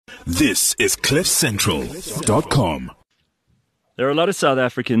This is CliffCentral.com. There are a lot of South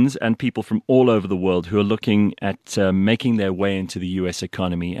Africans and people from all over the world who are looking at making their way into the U.S.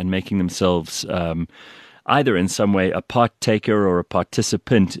 economy and making themselves either in some way a partaker or a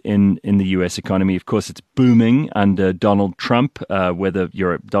participant in the U.S. economy. Of course, it's booming under Donald Trump, whether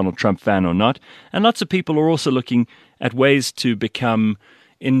you're a Donald Trump fan or not. And lots of people are also looking at ways to become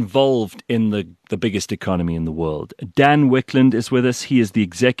involved in the biggest economy in the world. Dan Wycklendt is with us. He is the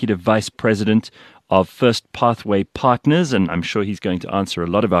Executive Vice President of FirstPathway Partners, and I'm sure he's going to answer a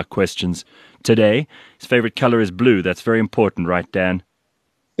lot of our questions today. His favorite color is blue. That's very important, right, Dan?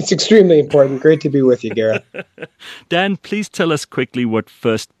 It's extremely important. Great to be with you, Gareth. Dan, please tell us quickly what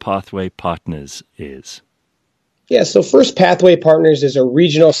FirstPathway Partners is. Yeah, so FirstPathway Partners is a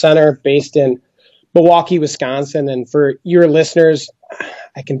regional center based in Milwaukee, Wisconsin. And for your listeners,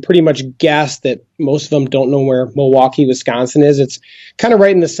 I can pretty much guess that most of them don't know where Milwaukee, Wisconsin is. It's kind of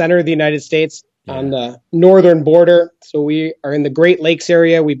right in the center of the United States on the northern border. So we are in the Great Lakes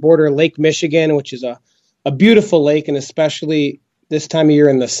area. We border Lake Michigan, which is a beautiful lake, and especially this time of year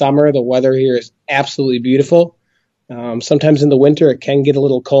in the summer, the weather here is absolutely beautiful. Sometimes in the winter, it can get a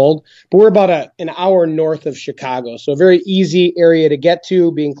little cold, but we're about an hour north of Chicago. So a very easy area to get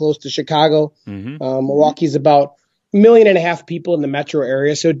to, being close to Chicago. Milwaukee's about 1.5 million people in the metro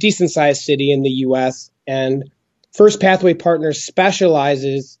area, so a decent-sized city in the U.S. And FirstPathway Partners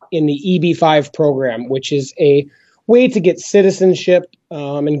specializes in the EB-5 program, which is a way to get citizenship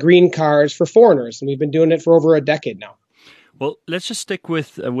and green cards for foreigners. And we've been doing it for over a decade now. Well, let's just stick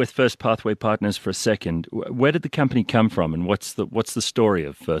with FirstPathway Partners for a second. Where did the company come from, and what's the story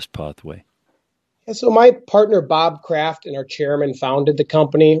of FirstPathway? Yeah, so my partner, Bob Kraft, and our chairman founded the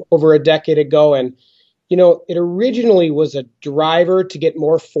company over a decade ago. And, you know, it originally was a driver to get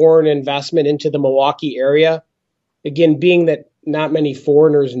more foreign investment into the Milwaukee area. Again, being that not many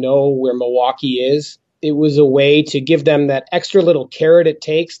foreigners know where Milwaukee is, it was a way to give them that extra little carrot it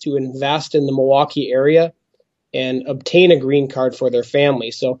takes to invest in the Milwaukee area and obtain a green card for their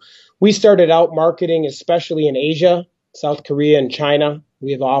family. So we started out marketing, especially in Asia, South Korea, and China.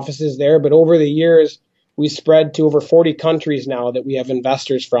 We have offices there, but over the years, we spread to over 40 countries now that we have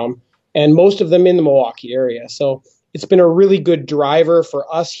investors from, and most of them in the Milwaukee area. So it's been a really good driver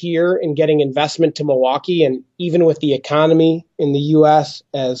for us here in getting investment to Milwaukee. And even with the economy in the U.S.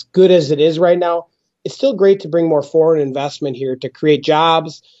 as good as it is right now, it's still great to bring more foreign investment here to create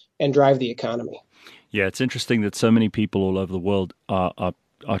jobs and drive the economy. Yeah, it's interesting that so many people all over the world are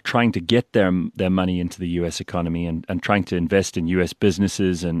trying to get their money into the U.S. economy and trying to invest in U.S.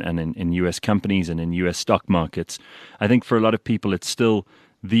 businesses and in U.S. companies and in U.S. stock markets. I think for a lot of people, it's still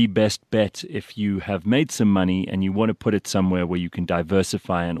the best bet if you have made some money and you want to put it somewhere where you can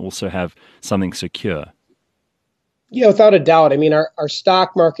diversify and also have something secure. Yeah, without a doubt. I mean, our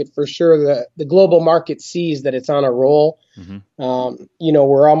stock market, for sure, the global market sees that it's on a roll.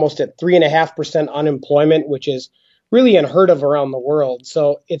 We're almost at 3.5% unemployment, which is really unheard of around the world.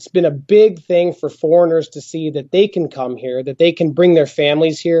 So it's been a big thing for foreigners to see that they can come here, that they can bring their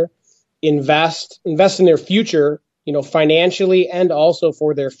families here, invest in their future, financially and also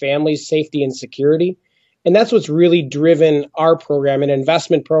for their families' safety and security. And that's what's really driven our program, an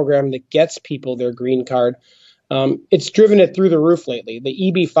investment program that gets people their green card. It's driven it through the roof lately. The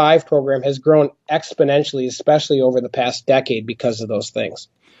EB-5 program has grown exponentially, especially over the past decade because of those things.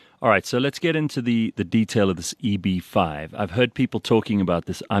 All right, so let's get into the detail of this EB-5. I've heard people talking about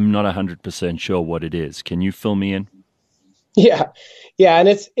this. I'm not 100% sure what it is. Can you fill me in? Yeah, and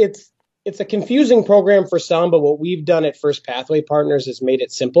it's a confusing program for some, but what we've done at FirstPathway Partners is made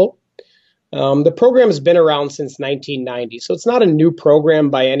it simple. The program has been around since 1990, so it's not a new program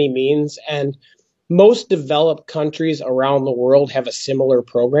by any means, and most developed countries around the world have a similar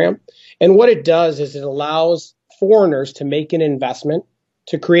program. And what it does is it allows foreigners to make an investment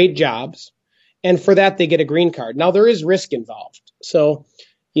to create jobs. And for that, they get a green card. Now, there is risk involved. So,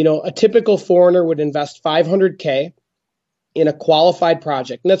 a typical foreigner would invest $500K in a qualified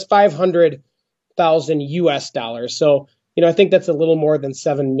project. And that's 500,000 US dollars. So, I think that's a little more than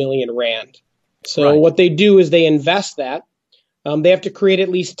 7 million Rand. So What they do is they invest that. They have to create at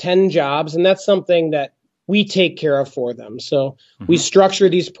least 10 jobs, and that's something that we take care of for them. So we structure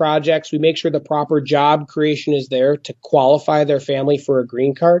these projects. We make sure the proper job creation is there to qualify their family for a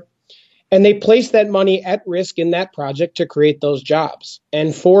green card. And they place that money at risk in that project to create those jobs.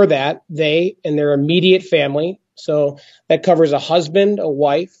 And for that, they and their immediate family, so that covers a husband, a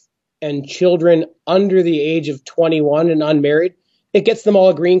wife, and children under the age of 21 and unmarried, it gets them all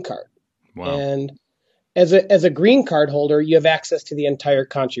a green card. Wow. And as a green card holder, you have access to the entire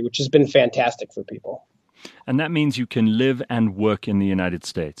country, which has been fantastic for people. And that means you can live and work in the United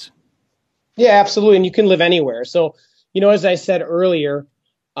States. Yeah, absolutely. And you can live anywhere. So, as I said earlier,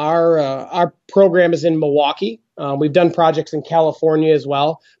 our program is in Milwaukee. We've done projects in California as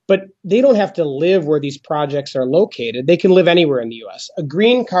well, but they don't have to live where these projects are located. They can live anywhere in the U.S. A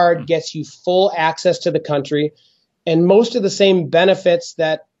green card gets you full access to the country and most of the same benefits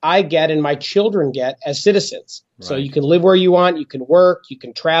that I get and my children get as citizens. Right. So you can live where you want, you can work, you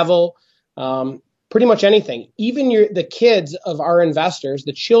can travel, pretty much anything. Even the kids of our investors,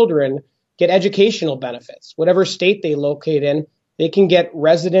 the children, get educational benefits. Whatever state they locate in, they can get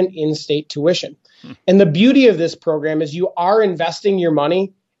resident in-state tuition. And the beauty of this program is you are investing your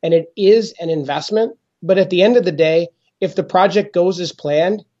money, and it is an investment. But at the end of the day, if the project goes as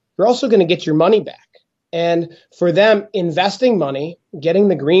planned, you're also going to get your money back. And for them, investing money, getting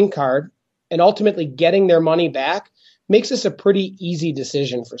the green card, and ultimately getting their money back makes this a pretty easy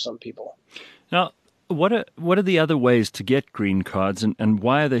decision for some people. Now, what are the other ways to get green cards, and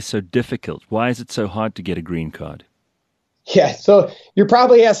why are they so difficult? Why is it so hard to get a green card? Yeah, so you're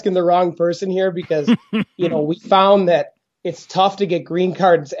probably asking the wrong person here because, we found that it's tough to get green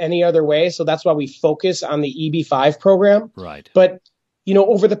cards any other way. So that's why we focus on the EB-5 program. Right. But,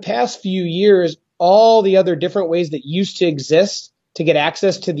 over the past few years, all the other different ways that used to exist to get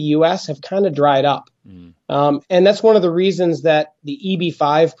access to the U.S. have kind of dried up. And that's one of the reasons that the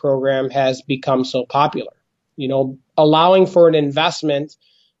EB-5 program has become so popular. Allowing for an investment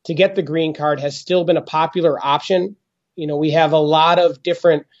to get the green card has still been a popular option. We have a lot of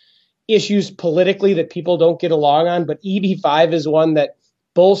different issues politically that people don't get along on, but EB-5 is one that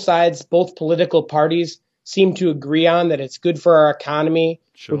both sides, both political parties seem to agree on, that it's good for our economy.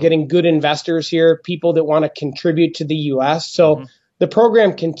 Sure. We're getting good investors here, people that want to contribute to the U.S. So the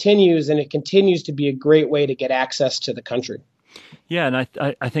program continues, and it continues to be a great way to get access to the country. Yeah, and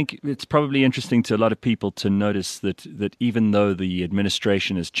I think it's probably interesting to a lot of people to notice that even though the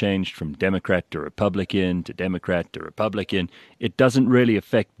administration has changed from Democrat to Republican to Democrat to Republican, it doesn't really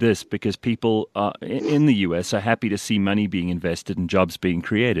affect this because people in the U.S. are happy to see money being invested and jobs being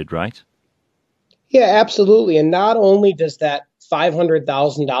created, right? Yeah, absolutely. And not only does that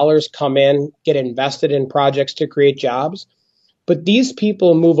 $500,000 come in, get invested in projects to create jobs, but these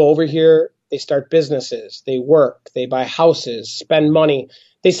people move over here. They start businesses, they work, they buy houses, spend money,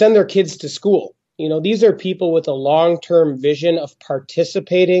 they send their kids to school. These are people with a long-term vision of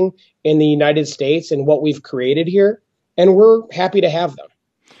participating in the United States and what we've created here, and we're happy to have them.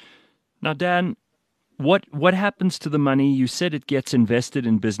 Now, Dan, what happens to the money? You said it gets invested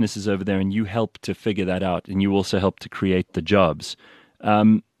in businesses over there, and you help to figure that out, and you also help to create the jobs.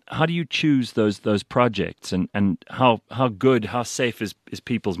 How do you choose those projects, and how good, how safe is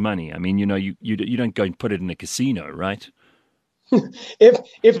people's money? I mean, you don't go and put it in a casino, right?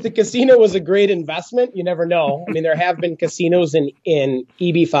 If the casino was a great investment, you never know. I mean, there have been casinos in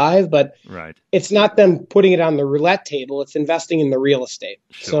EB-5, but right. It's not them putting it on the roulette table. It's investing in the real estate.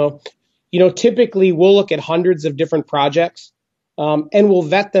 Sure. So, typically we'll look at hundreds of different projects, and we'll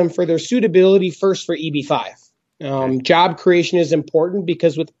vet them for their suitability first for EB-5. Job creation is important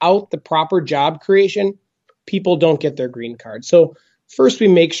because without the proper job creation, people don't get their green card. So first, we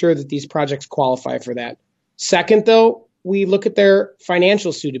make sure that these projects qualify for that. Second, though, we look at their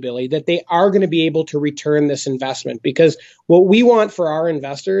financial suitability, that they are going to be able to return this investment, because what we want for our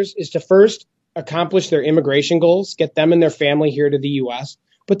investors is to first accomplish their immigration goals, get them and their family here to the U.S.,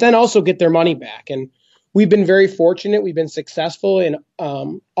 but then also get their money back. And we've been very fortunate. We've been successful in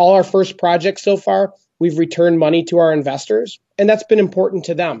all our first projects so far. We've returned money to our investors, and that's been important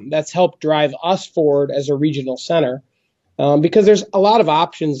to them. That's helped drive us forward as a regional center, because there's a lot of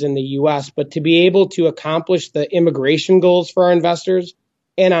options in the U.S., but to be able to accomplish the immigration goals for our investors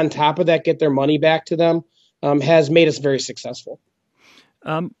and on top of that, get their money back to them has made us very successful.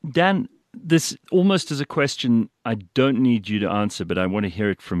 Dan, this almost is a question I don't need you to answer, but I want to hear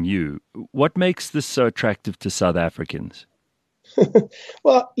it from you. What makes this so attractive to South Africans?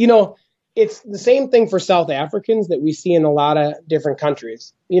 Well, it's the same thing for South Africans that we see in a lot of different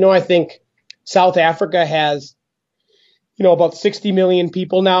countries. I think South Africa has, about 60 million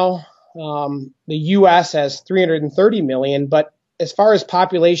people now. The U.S. has 330 million. But as far as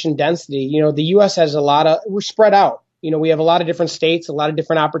population density, the U.S. has we're spread out. We have a lot of different states, a lot of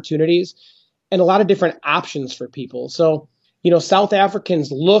different opportunities, and a lot of different options for people. So, South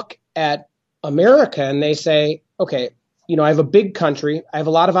Africans look at America and they say, okay, I have a big country. I have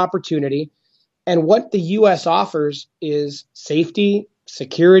a lot of opportunity. And what the U.S. offers is safety,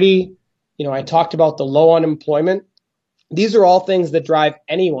 security. I talked about the low unemployment. These are all things that drive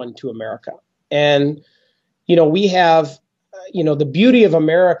anyone to America. And, we have the beauty of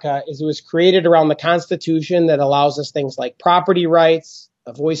America is it was created around the Constitution that allows us things like property rights,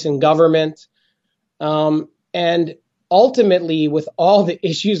 a voice in government. And ultimately, with all the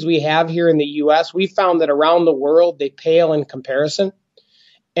issues we have here in the U.S., we found that around the world, they pale in comparison.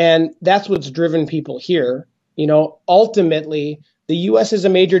 And that's what's driven people here. Ultimately, the U.S. is a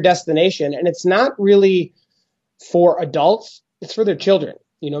major destination, and it's not really for adults. It's for their children.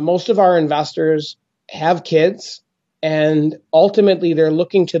 Most of our investors have kids, and ultimately they're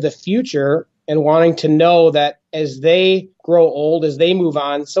looking to the future and wanting to know that as they grow old, as they move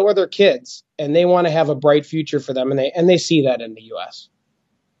on, so are their kids, and they want to have a bright future for them, and they see that in the U.S.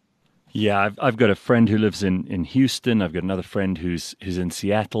 Yeah, I've got a friend who lives in Houston. I've got another friend who's in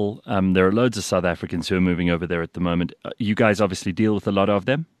Seattle. There are loads of South Africans who are moving over there at the moment. You guys obviously deal with a lot of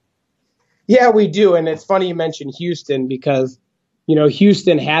them? Yeah, we do. And it's funny you mentioned Houston because,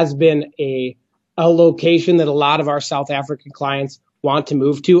 Houston has been a location that a lot of our South African clients want to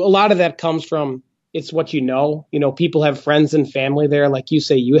move to. A lot of that comes from it's what people have friends and family there. Like you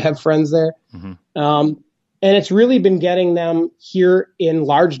say, you have friends there. Mm-hmm. And it's really been getting them here in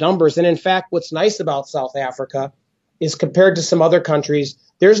large numbers. And in fact, what's nice about South Africa is compared to some other countries,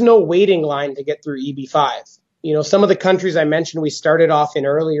 there's no waiting line to get through EB-5. Some of the countries I mentioned we started off in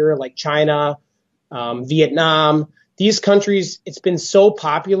earlier, like China, Vietnam, these countries, it's been so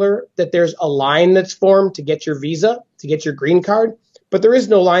popular that there's a line that's formed to get your visa, to get your green card. But there is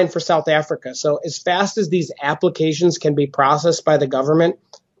no line for South Africa. So as fast as these applications can be processed by the government,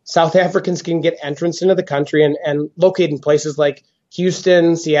 South Africans can get entrance into the country and locate in places like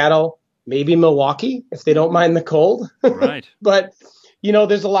Houston, Seattle, maybe Milwaukee, if they don't mind the cold. Right. But,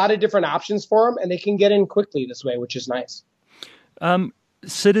 there's a lot of different options for them, and they can get in quickly this way, which is nice.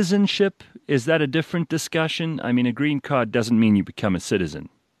 Citizenship, is that a different discussion? I mean, a green card doesn't mean you become a citizen.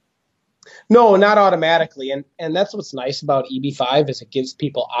 No, not automatically. And that's what's nice about EB-5 is it gives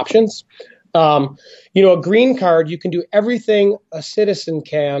people options. A green card, you can do everything a citizen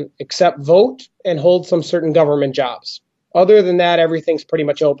can except vote and hold some certain government jobs. Other than that, everything's pretty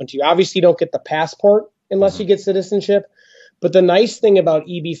much open to you. Obviously, you don't get the passport unless you get citizenship. But the nice thing about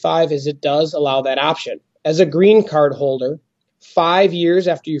EB-5 is it does allow that option. As a green card holder, 5 years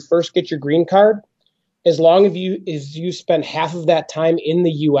after you first get your green card, as long as you spend half of that time in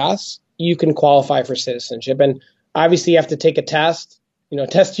the U.S., you can qualify for citizenship. And obviously, you have to take a test. A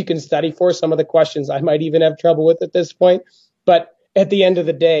test you can study for. Some of the questions I might even have trouble with at this point. But at the end of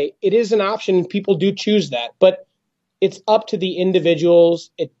the day, it is an option. People do choose that. But it's up to the individuals.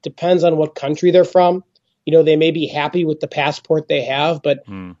 It depends on what country they're from. They may be happy with the passport they have. But,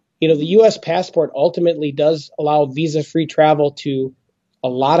 the U.S. passport ultimately does allow visa-free travel to a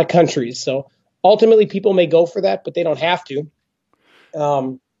lot of countries. So ultimately, people may go for that, but they don't have to.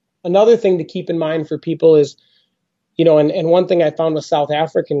 Another thing to keep in mind for people is, and one thing I found with South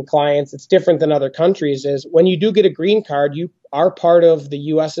African clients, it's different than other countries, is when you do get a green card, you are part of the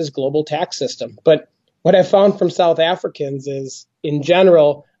U.S.'s global tax system. But what I found from South Africans is, in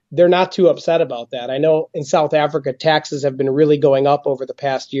general, they're not too upset about that. I know in South Africa, taxes have been really going up over the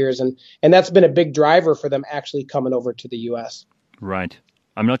past years, and that's been a big driver for them actually coming over to the U.S. Right.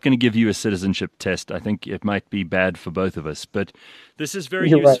 I'm not going to give you a citizenship test. I think it might be bad for both of us, but this is very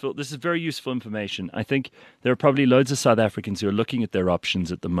useful. Right. This is very useful information. I think there are probably loads of South Africans who are looking at their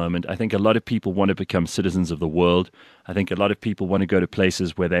options at the moment. I think a lot of people want to become citizens of the world. I think a lot of people want to go to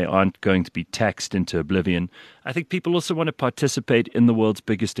places where they aren't going to be taxed into oblivion. I think people also want to participate in the world's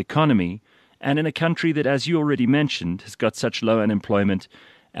biggest economy and in a country that, as you already mentioned, has got such low unemployment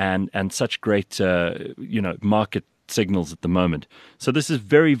and such great market signals at the moment. So this is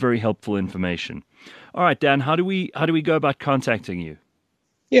very, very helpful information. All right, Dan, how do we go about contacting you?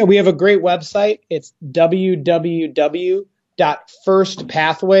 Yeah, we have a great website. It's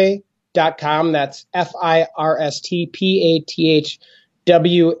www.firstpathway.com. That's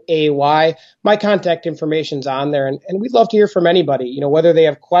FirstPathway. My contact information's on there, and we'd love to hear from anybody, whether they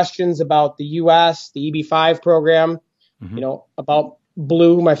have questions about the US, the EB-5 program, about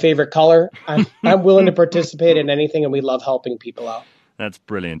blue, my favorite color. I'm willing to participate in anything, and we love helping people out. That's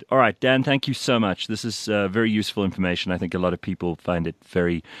brilliant. All right, Dan, thank you so much. This is very useful information. I think a lot of people find it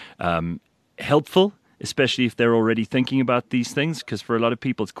very helpful, especially if they're already thinking about these things, because for a lot of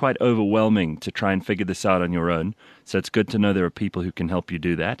people, it's quite overwhelming to try and figure this out on your own. So it's good to know there are people who can help you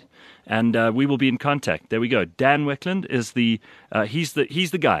do that. And we will be in contact. There we go. Dan Wycklendt is he's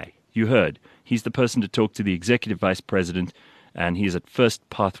the guy you heard. He's the person to talk to, the executive vice president, and he's at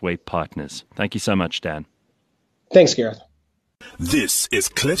FirstPathway Partners. Thank you so much, Dan. Thanks, Gareth. This is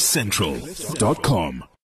CliffCentral.com.